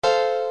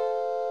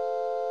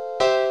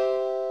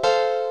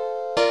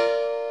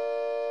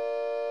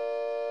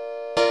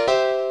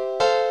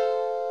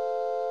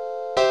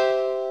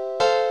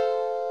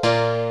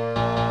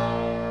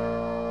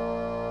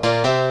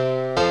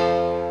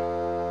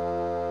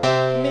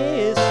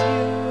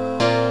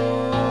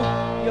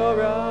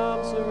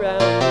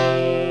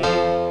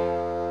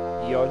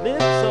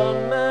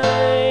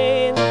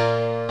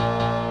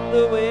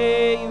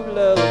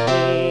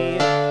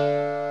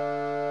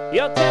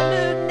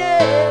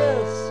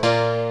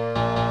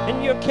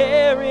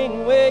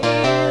caring ways,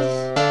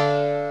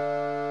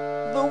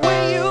 the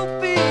way you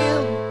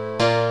feel.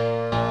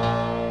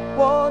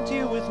 Want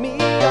you with me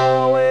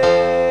always.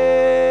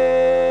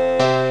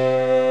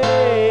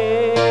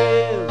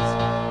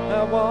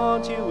 I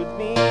want you with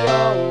me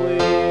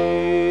always.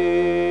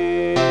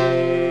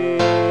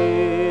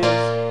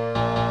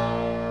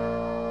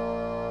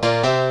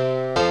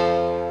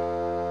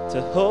 To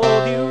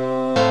hold you,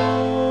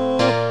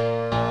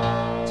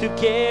 to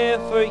care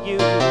for you,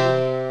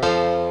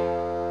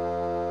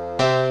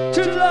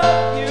 to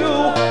love you,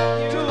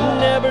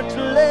 never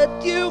to let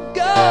you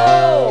go.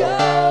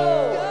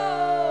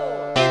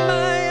 In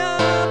my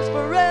arms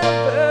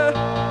forever,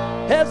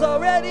 as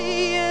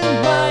already in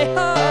my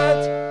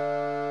heart.